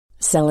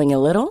Selling a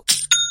little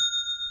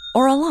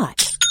or a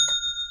lot?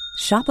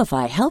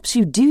 Shopify helps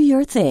you do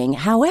your thing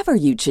however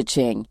you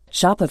cha-ching.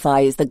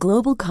 Shopify is the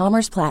global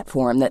commerce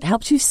platform that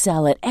helps you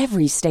sell at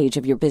every stage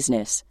of your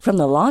business. From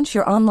the launch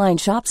your online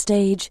shop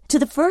stage to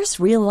the first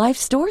real-life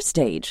store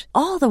stage,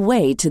 all the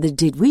way to the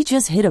did we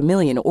just hit a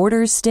million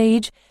orders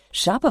stage.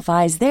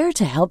 Shopify is there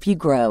to help you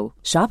grow.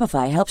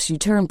 Shopify helps you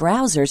turn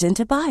browsers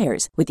into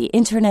buyers with the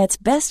internet's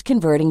best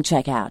converting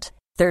checkout.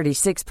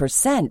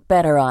 36%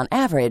 better on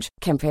average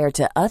compared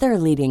to other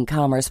leading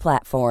commerce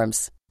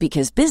platforms.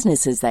 Because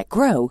businesses that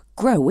grow,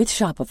 grow with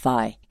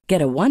Shopify.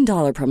 Get a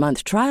 $1 per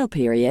month trial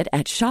period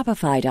at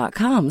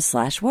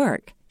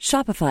shopify.com/work.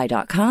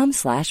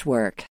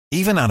 Shopify.com/work.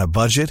 Even on a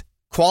budget,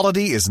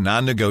 quality is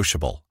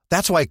non-negotiable.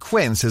 That's why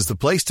Quince is the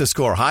place to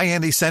score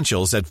high-end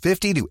essentials at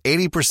 50 to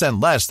 80%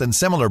 less than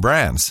similar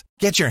brands.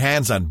 Get your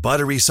hands on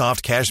buttery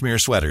soft cashmere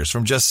sweaters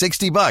from just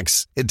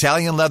 $60,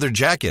 Italian leather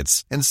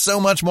jackets, and so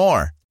much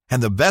more.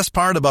 And the best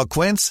part about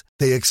Quince,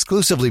 they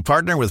exclusively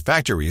partner with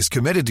factories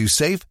committed to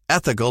safe,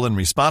 ethical, and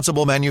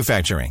responsible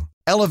manufacturing.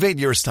 Elevate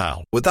your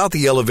style without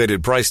the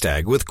elevated price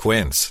tag with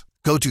Quince.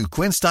 Go to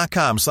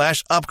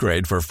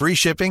quince.com/upgrade for free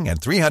shipping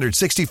and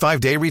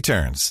 365-day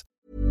returns.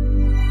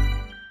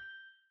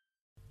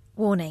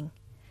 Warning.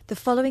 The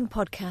following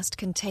podcast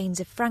contains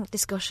a frank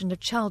discussion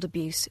of child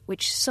abuse,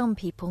 which some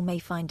people may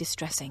find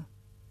distressing.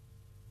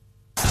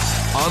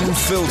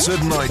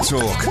 Unfiltered Night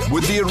Talk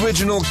with the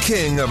original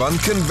king of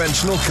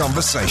unconventional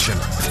conversation.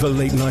 The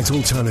Late Night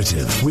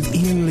Alternative with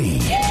Iain Lee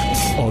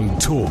on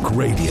Talk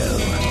Radio.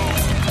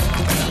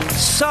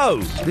 So,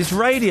 this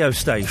radio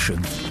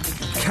station,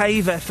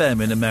 Cave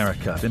FM in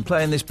America, been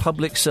playing this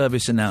public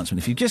service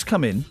announcement. If you just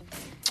come in,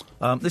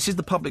 this is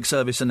the public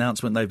service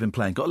announcement they've been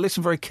playing. Got to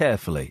listen very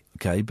carefully,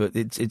 okay? But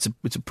it's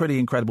a pretty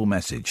incredible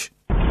message.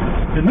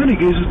 In many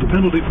cases, the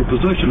penalty for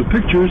possession of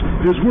pictures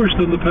is worse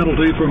than the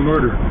penalty for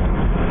murder.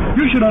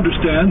 You should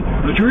understand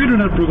that your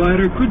internet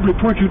provider could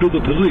report you to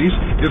the police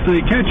if they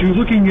catch you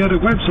looking at a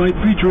website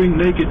featuring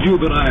naked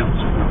juveniles.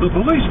 The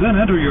police then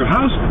enter your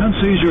house and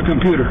seize your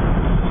computer.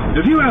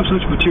 If you have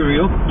such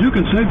material, you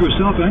can save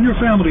yourself and your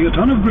family a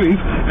ton of grief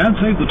and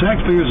save the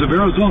taxpayers of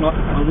Arizona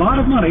a lot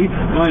of money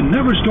by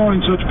never storing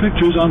such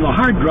pictures on the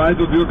hard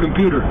drive of your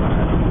computer.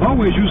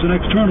 Always use an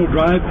external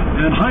drive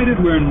and hide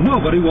it where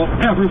nobody will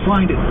ever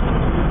find it.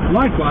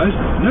 Likewise,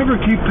 never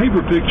keep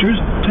paper pictures,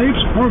 tapes,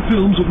 or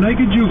films of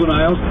naked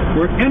juveniles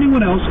where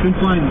anyone else can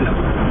find them.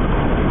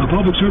 A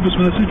public service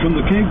message from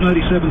the Cave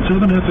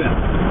 97.7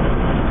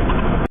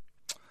 FM.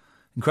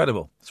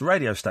 Incredible. It's a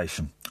radio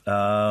station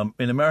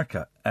in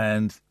America,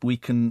 and we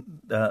can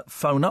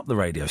phone up the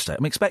radio station.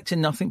 I'm expecting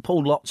nothing.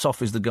 Paul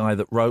Lotsof is the guy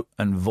that wrote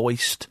and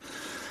voiced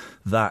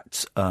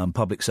that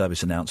public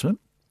service announcement.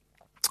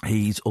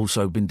 He's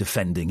also been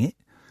defending it.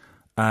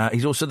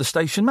 He's also the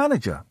station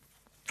manager.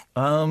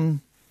 So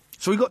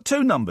we've got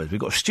two numbers. We've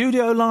got a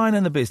studio line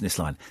and the business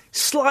line.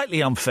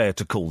 Slightly unfair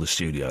to call the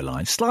studio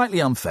line.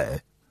 Slightly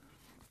unfair.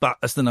 But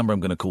that's the number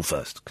I'm going to call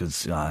first because,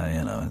 it's the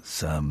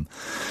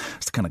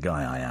kind of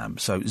guy I am.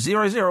 So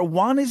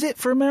 001, is it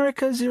for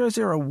America?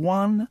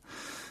 001.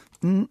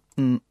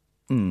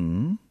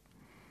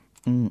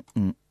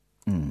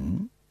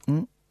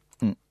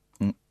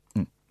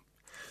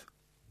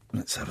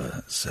 Let's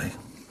see.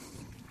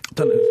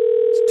 Don't know.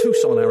 It's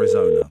Tucson,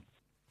 Arizona.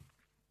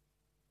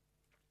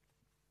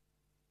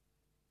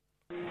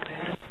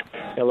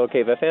 Hello,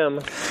 Cave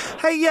FM.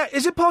 Hey, yeah,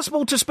 is it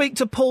possible to speak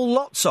to Paul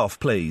Lotsof,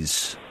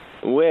 please?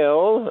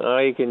 Well,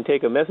 I can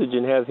take a message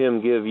and have him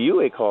give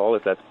you a call,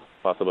 if that's a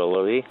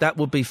possibility. That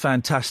would be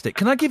fantastic.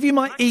 Can I give you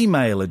my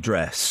email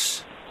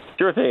address?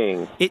 Sure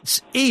thing.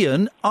 It's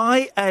Iain,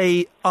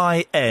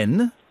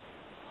 I-A-I-N.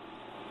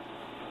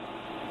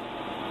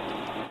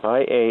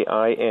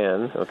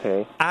 I-A-I-N,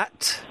 okay.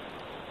 At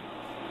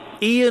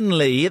Iain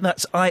Lee,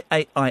 that's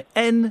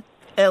I-A-I-N-L-E-E.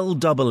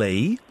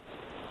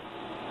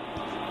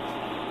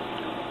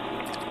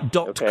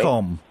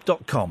 .com,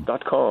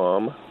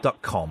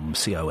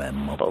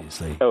 C-O-M,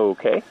 obviously.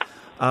 Okay.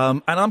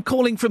 And I'm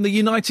calling from the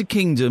United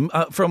Kingdom,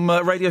 from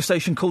a radio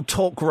station called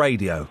Talk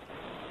Radio.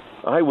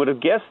 I would have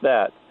guessed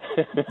that.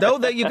 No,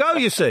 there you go,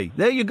 you see.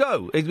 There you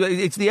go.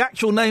 It's the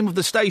actual name of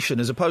the station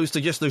as opposed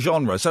to just the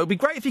genre. So it'd be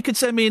great if you could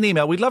send me an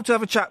email. We'd love to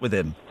have a chat with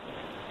him.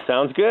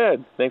 Sounds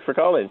good. Thanks for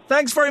calling.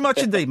 Thanks very much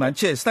indeed, man.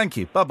 Cheers. Thank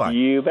you. Bye-bye.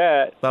 You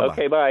bet. Bye-bye.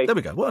 Okay, bye. There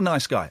we go. What a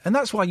nice guy. And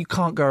that's why you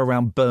can't go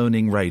around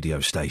burning radio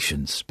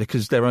stations,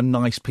 because there are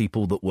nice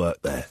people that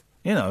work there.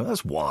 You know,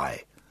 that's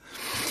why.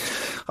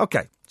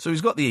 Okay, so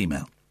he's got the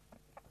email.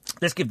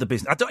 Let's give the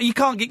business. You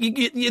can't get,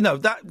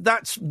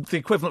 that's the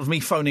equivalent of me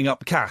phoning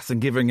up Kath and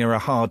giving her a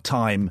hard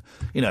time.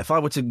 You know, if I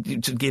were to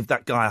give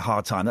that guy a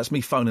hard time, that's me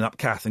phoning up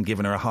Kath and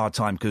giving her a hard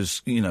time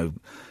because,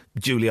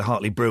 Julia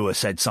Hartley-Brewer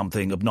said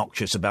something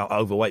obnoxious about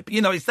overweight. But,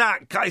 it's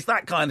that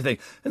kind of thing.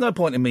 There's no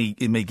point in me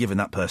giving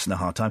that person a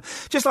hard time.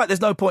 Just like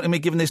there's no point in me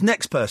giving this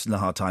next person a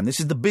hard time. This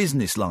is the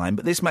business line,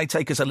 but this may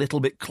take us a little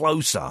bit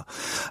closer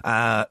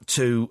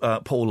to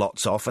Paul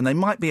Lotsof, and they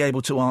might be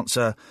able to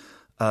answer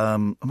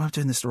Am I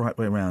doing this the right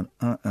way around?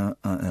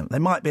 They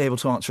might be able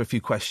to answer a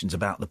few questions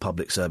about the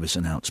public service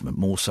announcement,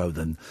 more so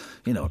than,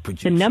 a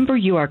producer. The number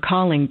you are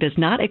calling does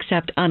not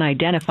accept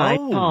unidentified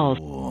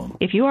calls.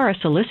 If you are a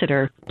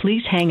solicitor,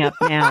 please hang up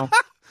now.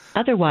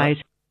 Otherwise,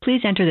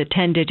 please enter the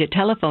 10-digit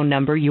telephone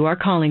number you are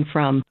calling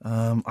from.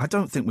 I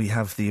don't think we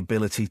have the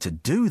ability to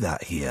do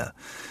that here.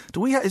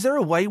 Is there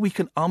a way we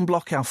can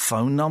unblock our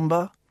phone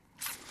number?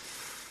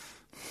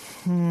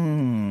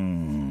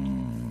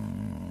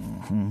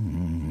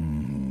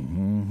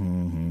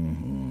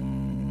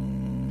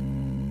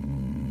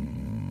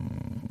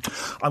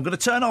 I'm going to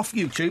turn off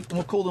YouTube and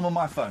we'll call them on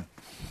my phone.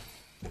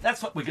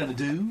 That's what we're going to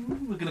do.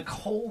 We're going to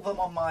call them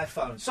on my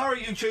phone.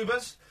 Sorry,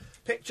 YouTubers.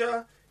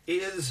 Picture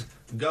is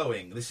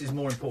going. This is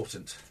more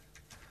important.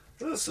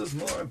 This is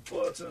more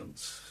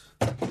important.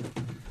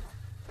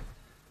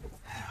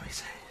 How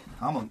is it?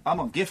 I'm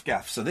on gift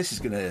gaff, so this is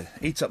going to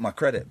eat up my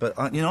credit. But,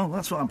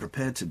 that's what I'm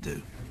prepared to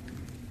do.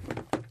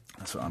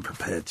 That's what I'm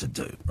prepared to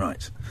do.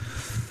 Right.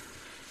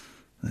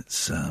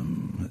 Let's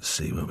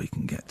see where we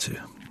can get to.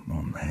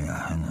 Hang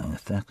on a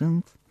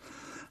second.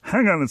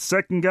 Hang on a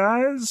second,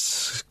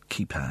 guys.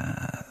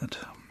 Keypad.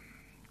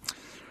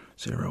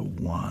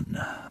 01.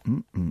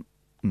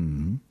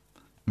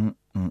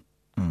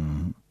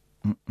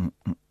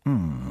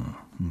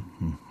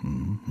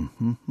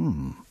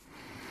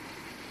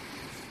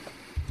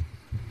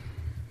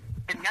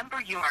 The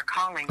number you are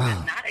calling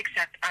does not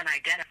accept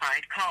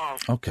unidentified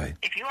calls. Okay.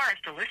 If you are a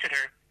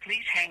solicitor,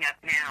 please hang up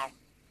now.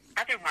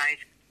 Otherwise,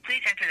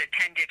 please enter the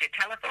 10-digit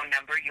telephone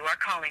number you are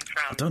calling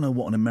from. I don't know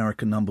what an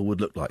American number would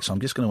look like, so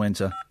I'm just going to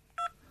enter.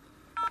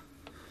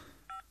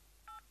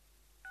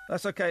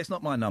 That's okay, it's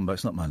not my number,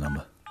 There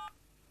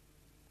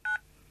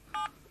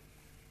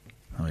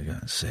we go,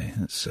 let's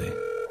see.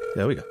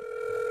 There we go.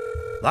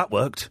 That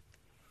worked.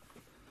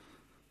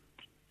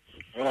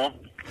 Hello?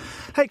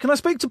 Hey, can I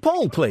speak to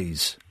Paul,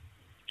 please?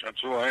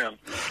 That's who I am.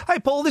 Hey,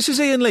 Paul, this is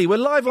Iain Lee. We're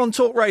live on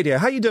Talk Radio.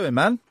 How you doing,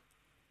 man?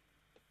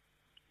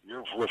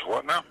 You're with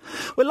what now?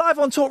 We're live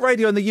on Talk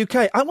Radio in the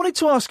UK. I wanted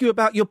to ask you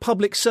about your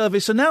public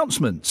service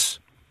announcements.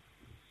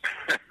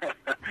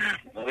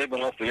 Well, they've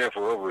been off the air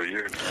for over a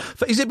year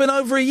now. Has it been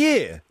over a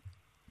year?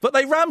 But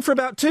they ran for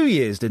about 2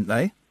 years, didn't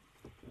they?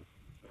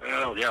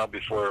 Well, yeah,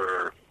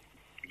 before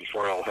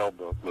all hell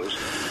broke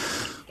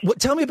loose.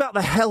 Tell me about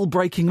the hell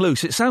breaking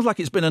loose. It sounds like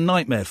it's been a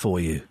nightmare for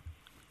you.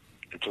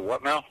 It's a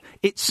what now?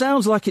 It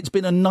sounds like it's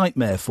been a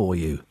nightmare for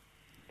you.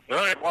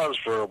 Well, it was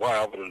for a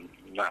while, but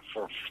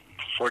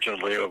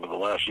fortunately, over the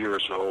last year or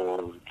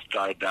so, it's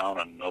died down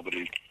and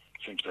nobody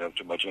seems to have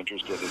too much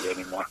interest in it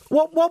anymore.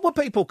 What were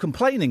people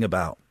complaining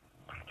about?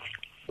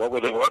 What were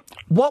they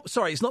what?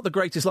 Sorry, it's not the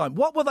greatest line.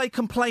 What were they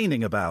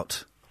complaining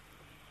about?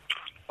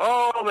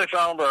 Oh, they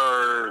found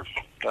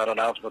that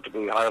announcement to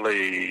be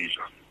highly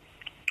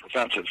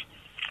offensive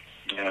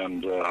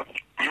and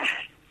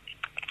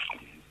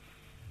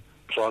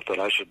thought that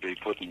I should be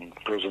put in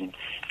prison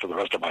for the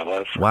rest of my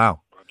life.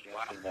 Wow.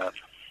 That.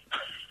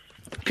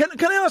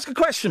 Can I ask a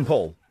question,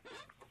 Paul?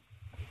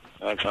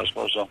 I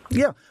suppose so.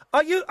 Yeah.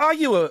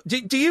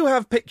 Do you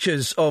have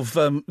pictures of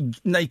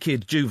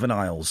naked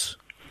juveniles?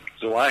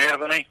 Do I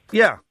have any?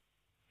 Yeah.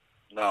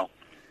 No.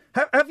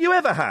 Have you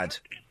ever had?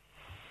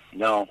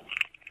 No.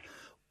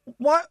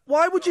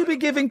 Why would you be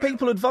giving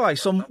people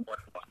advice on...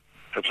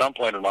 At some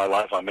point in my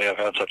life, I may have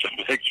had such a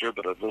picture,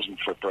 but it wasn't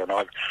for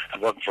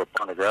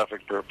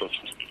pornographic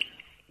purposes.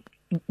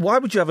 Why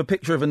would you have a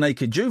picture of a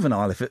naked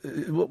juvenile?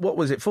 What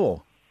was it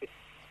for?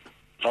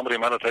 Somebody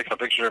might have taken a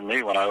picture of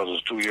me when I was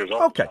 2 years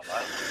old. Okay,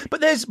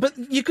 but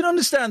you can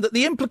understand that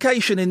the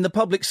implication in the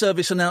public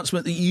service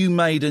announcement that you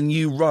made and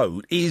you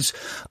wrote is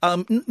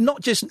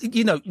not just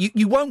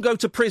you won't go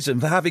to prison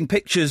for having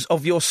pictures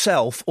of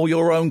yourself or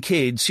your own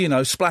kids,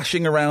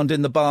 splashing around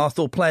in the bath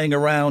or playing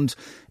around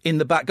in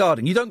the back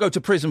garden. You don't go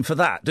to prison for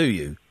that, do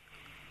you?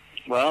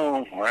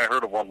 Well, I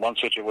heard of one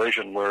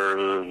situation where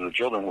the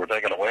children were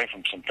taken away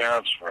from some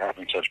parents for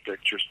having such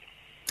pictures.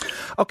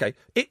 Okay,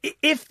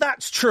 if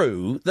that's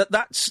true,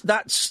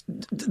 that's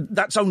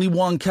only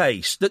one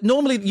case. That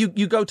normally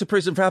you go to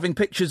prison for having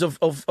pictures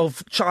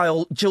of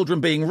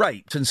children being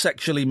raped and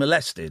sexually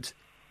molested.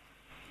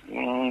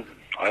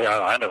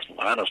 I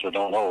honestly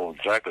don't know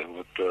exactly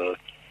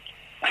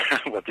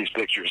what these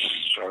pictures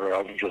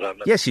are.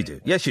 Yes, you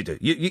do. Yes, you do.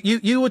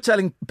 You were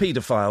telling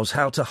paedophiles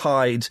how to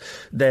hide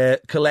their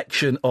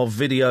collection of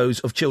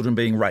videos of children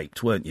being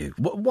raped, weren't you?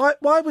 Why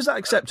was that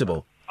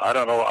acceptable? I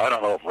don't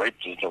know if rape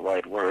is the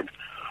right word.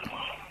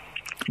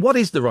 What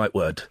is the right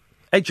word?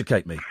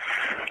 Educate me.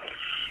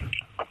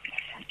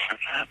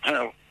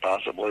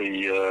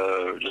 Possibly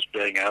just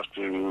being asked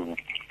to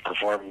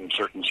perform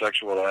certain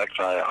sexual acts.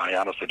 I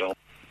honestly don't.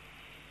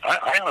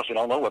 I honestly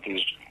don't know what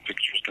these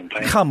pictures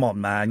contain. Come on,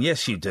 man.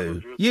 Yes, you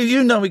do.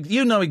 You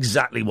know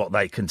exactly what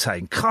they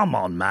contain. Come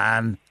on,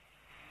 man.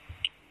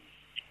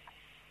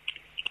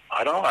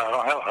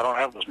 I don't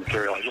have this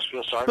material. I just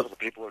feel sorry for the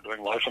people who are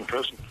doing life in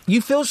prison.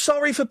 You feel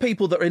sorry for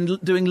people that are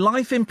doing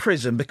life in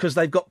prison because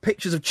they've got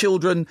pictures of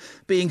children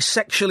being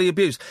sexually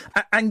abused,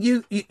 and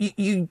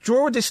you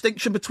draw a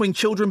distinction between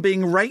children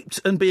being raped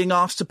and being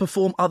asked to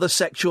perform other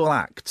sexual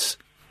acts.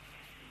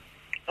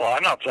 Well,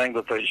 I'm not saying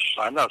that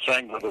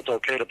it's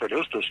okay to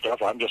produce this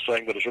stuff. I'm just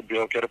saying that it should be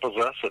okay to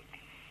possess it.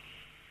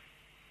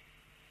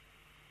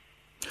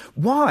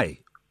 Why?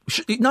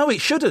 No, it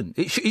shouldn't.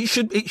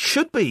 It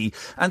should be,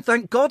 and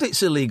thank God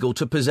it's illegal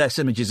to possess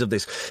images of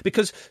this,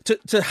 because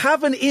to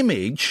have an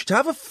image, to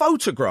have a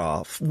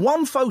photograph,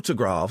 one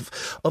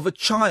photograph of a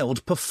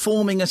child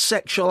performing a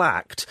sexual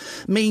act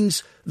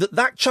means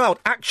that child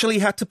actually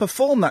had to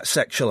perform that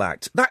sexual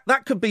act.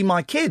 That could be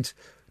my kid.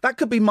 That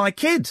could be my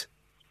kid.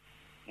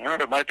 Yeah,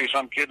 there might be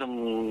some kid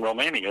in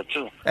Romania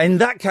too. In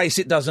that case,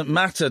 it doesn't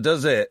matter,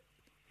 does it?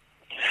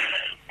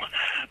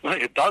 Well,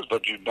 it does,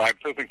 but by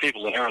putting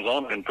people in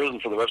Arizona in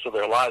prison for the rest of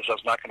their lives,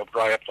 that's not going to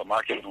dry up the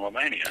market in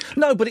Romania.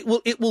 No, but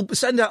it will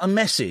send out a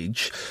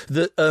message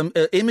that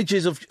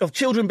images of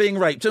children being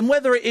raped, and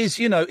whether it is,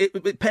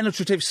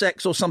 penetrative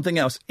sex or something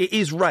else, it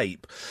is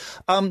rape.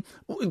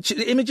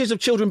 Images of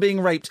children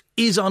being raped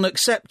is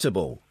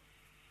unacceptable.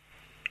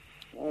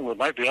 Well, it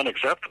might be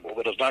unacceptable,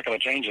 but it's not going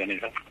to change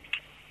anything.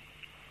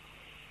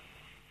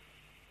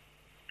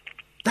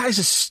 That is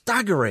a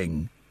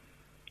staggering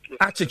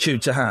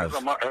attitude to have.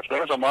 If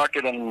there's a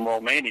market in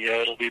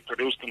Romania, it'll be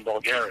produced in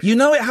Bulgaria. You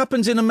know it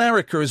happens in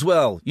America as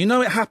well. You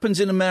know it happens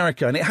in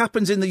America, and it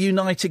happens in the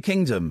United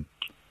Kingdom.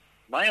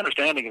 My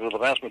understanding is that the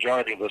vast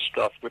majority of this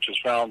stuff, which is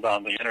found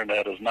on the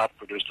Internet, is not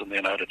produced in the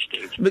United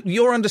States. But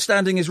your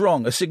understanding is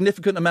wrong. A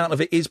significant amount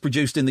of it is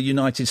produced in the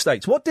United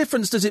States. What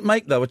difference does it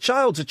make, though? A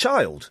child's a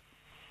child.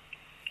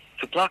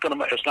 It's not going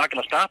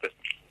to stop it.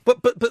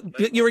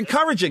 But you're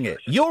encouraging it.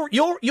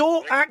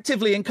 You're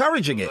actively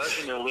encouraging it.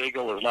 Possession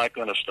illegal is not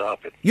going to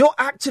stop it. You're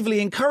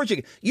actively encouraging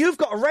it. You've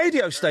got a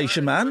radio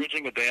station, man.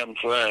 Encouraging a damn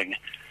thing.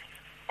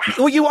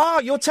 Well, you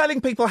are. You're telling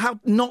people how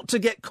not to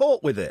get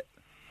caught with it.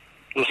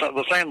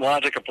 The same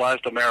logic applies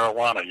to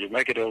marijuana. You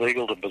make it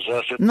illegal to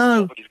possess it.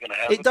 No, nobody's going to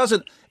have it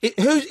doesn't.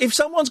 If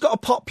someone's got a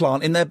pot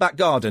plant in their back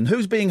garden,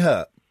 who's being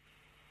hurt?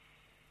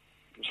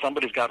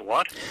 Somebody's got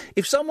what?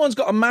 If someone's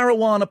got a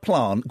marijuana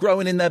plant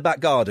growing in their back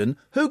garden,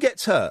 who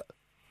gets hurt?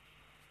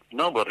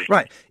 Nobody.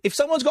 Right. If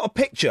someone's got a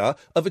picture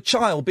of a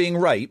child being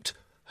raped,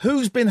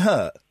 who's been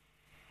hurt?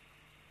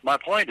 My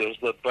point is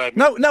that...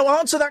 No,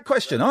 answer that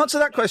question. Answer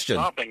that question.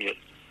 Stopping it.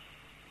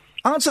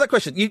 Answer that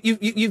question.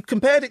 You've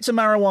compared it to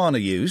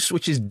marijuana use,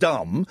 which is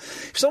dumb.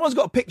 If someone's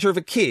got a picture of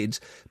a kid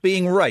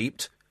being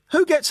raped,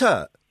 who gets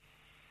hurt?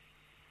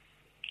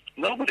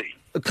 Nobody.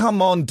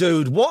 Come on,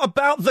 dude. What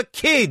about the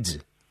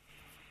kid?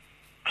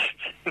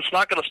 It's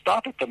not going to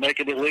stop it to make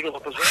it illegal to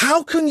possess.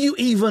 How can you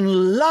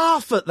even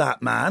laugh at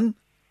that, man?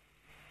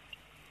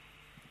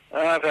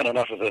 I've had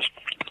enough of this.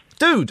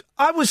 Dude,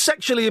 I was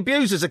sexually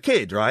abused as a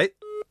kid, right?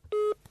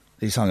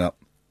 He's hung up.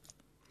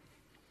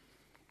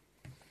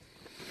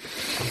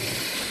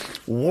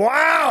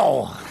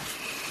 Wow!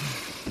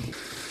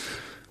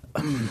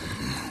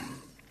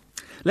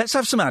 Let's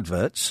have some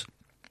adverts.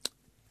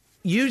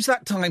 Use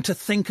that time to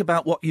think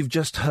about what you've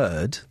just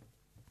heard.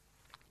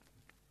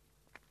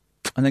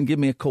 And then give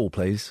me a call,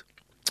 please.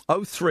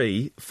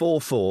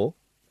 0344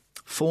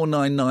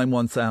 499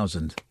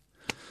 1000.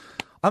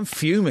 I'm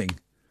fuming.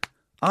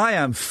 I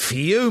am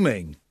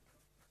fuming.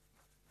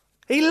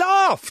 He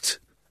laughed.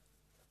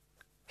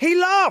 He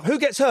laughed. Who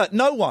gets hurt?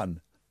 No one.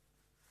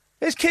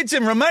 There's kids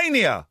in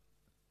Romania.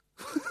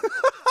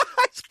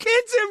 There's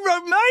kids in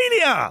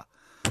Romania.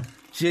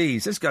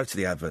 Jeez, let's go to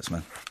the adverts,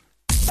 man.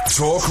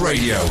 Talk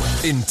Radio.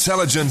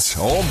 Intelligent,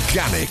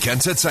 organic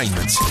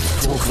entertainment.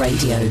 Talk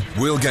Radio.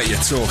 We'll get you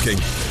talking.